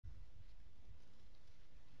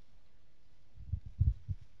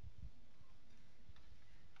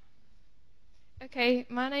Okay,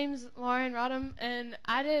 my name's Lauren Rodham, and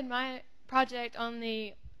I did my project on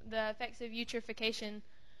the effects of eutrophication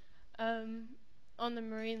um, on the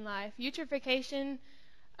marine life. Eutrophication,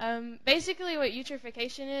 basically what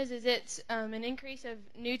eutrophication is it's an increase of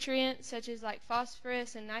nutrients such as like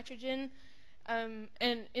phosphorus and nitrogen and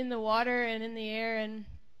in the water and in the air, and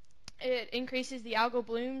it increases the algal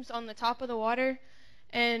blooms on the top of the water.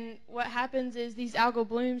 And what happens is these algal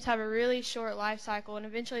blooms have a really short life cycle, and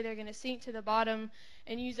eventually they're going to sink to the bottom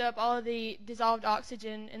and use up all of the dissolved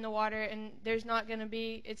oxygen in the water, and there's not going to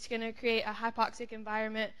be, it's going to create a hypoxic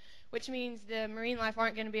environment, which means the marine life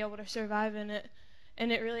aren't going to be able to survive in it.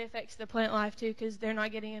 And it really affects the plant life too, because they're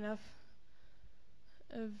not getting enough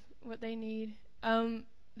of what they need.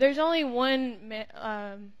 There's only one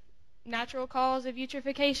natural cause of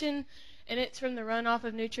eutrophication, and it's from the runoff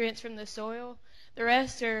of nutrients from the soil. The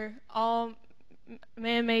rest are all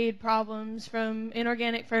man-made problems, from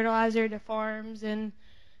inorganic fertilizer to farms and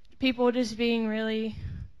people just being really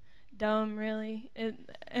dumb, really.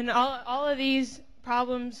 And all of these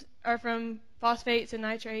problems are from phosphates and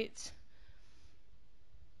nitrates.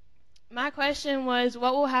 My question was,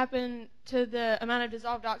 what will happen to the amount of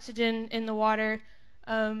dissolved oxygen in the water,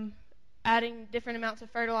 adding different amounts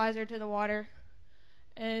of fertilizer to the water?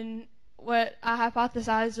 And what I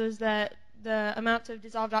hypothesized was that the amounts of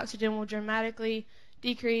dissolved oxygen will dramatically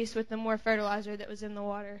decrease with the more fertilizer that was in the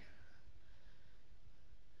water.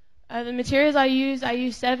 The materials I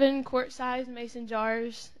use 7 quart-sized mason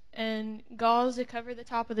jars and gauze to cover the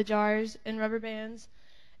top of the jars and rubber bands,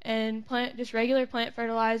 and just regular plant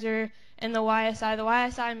fertilizer and the YSI. The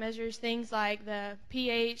YSI measures things like the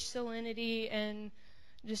pH, salinity, and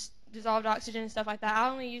just dissolved oxygen and stuff like that. I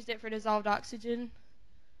only used it for dissolved oxygen.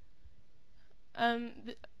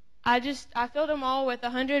 I filled them all with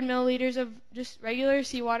 100 milliliters of just regular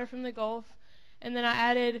seawater from the Gulf, and then I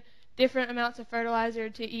added different amounts of fertilizer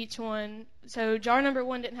to each one. So jar number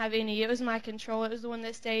 1 didn't have any. It was my control. It was the one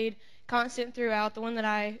that stayed constant throughout, the one that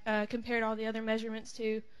I compared all the other measurements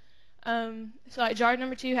to. So like jar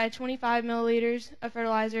number 2 had 25 milliliters of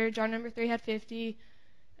fertilizer. Jar number 3 had 50,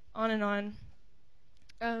 on and on.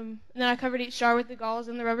 And then I covered each jar with the gauze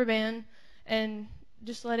and the rubber band and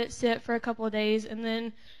just let it sit for a couple of days. And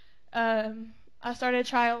then I started a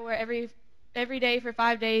trial where every day for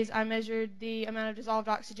 5 days I measured the amount of dissolved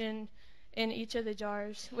oxygen in each of the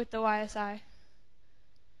jars with the YSI.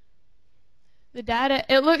 The data,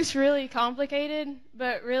 it looks really complicated,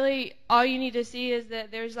 but really all you need to see is that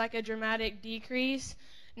there's like a dramatic decrease,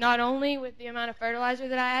 not only with the amount of fertilizer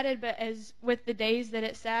that I added, but as with the days that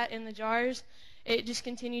it sat in the jars, it just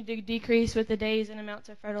continued to decrease with the days and amounts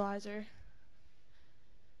of fertilizer.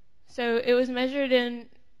 So it was measured in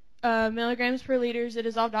milligrams per liter, the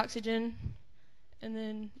dissolved oxygen, and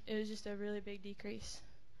then it was just a really big decrease.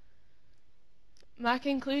 My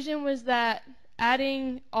conclusion was that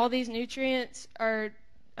adding all these nutrients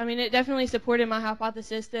it definitely supported my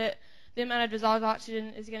hypothesis that the amount of dissolved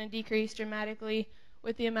oxygen is going to decrease dramatically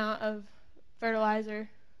with the amount of fertilizer,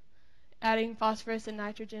 adding phosphorus and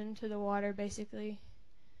nitrogen to the water, basically.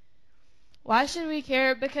 Why should we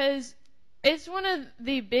care? Because it's one of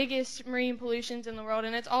the biggest marine pollutions in the world,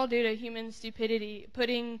 and it's all due to human stupidity,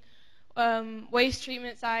 putting waste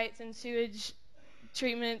treatment sites and sewage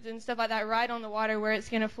treatments and stuff like that right on the water where it's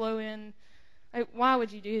going to flow in. Like, why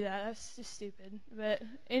would you do that? That's just stupid. But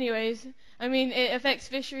anyways, it affects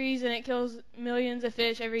fisheries, and it kills millions of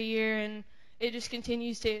fish every year, and it just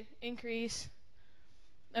continues to increase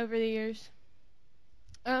over the years.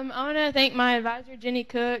 I want to thank my advisor, Jenny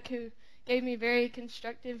Cook, who gave me very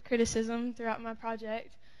constructive criticism throughout my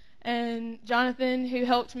project, and Jonathan, who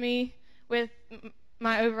helped me with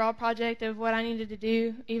my overall project of what I needed to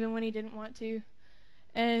do, even when he didn't want to.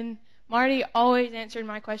 And Marty always answered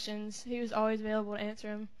my questions. He was always available to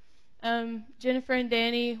answer them. Jennifer and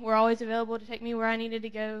Danny were always available to take me where I needed to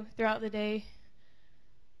go throughout the day.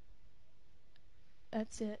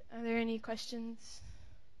 That's it. Are there any questions?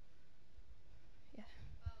 Yeah.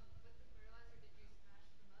 With the fertilizer, did you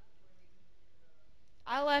smash them up, or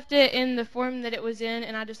you? I left it in the form that it was in,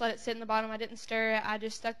 and I just let it sit in the bottom. I didn't stir it. I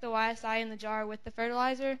just stuck the YSI in the jar with the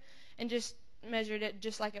fertilizer and just measured it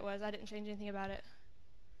just like it was. I didn't change anything about it.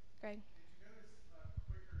 Greg? Did you notice a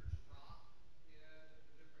quicker drop in the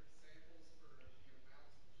different samples for the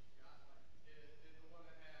amounts that you got? Like in the one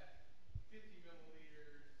that had 50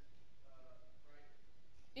 milliliters,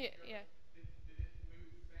 right? Yeah. Did it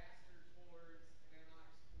move faster towards an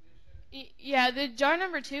anox condition? Yeah, the jar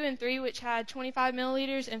number 2 and 3, which had 25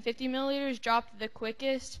 milliliters and 50 milliliters, dropped the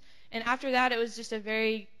quickest. And after that, it was just a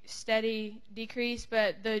very steady decrease,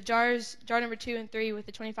 but the jar number 2 and 3 with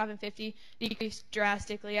the 25 and 50 decreased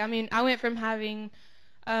drastically. I mean, I went from having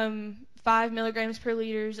 5 milligrams per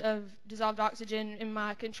liters of dissolved oxygen in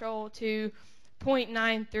my control to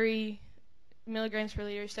 0.93 milligrams per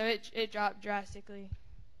liter, so it dropped drastically.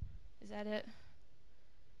 Is that it?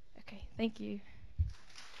 Okay, thank you.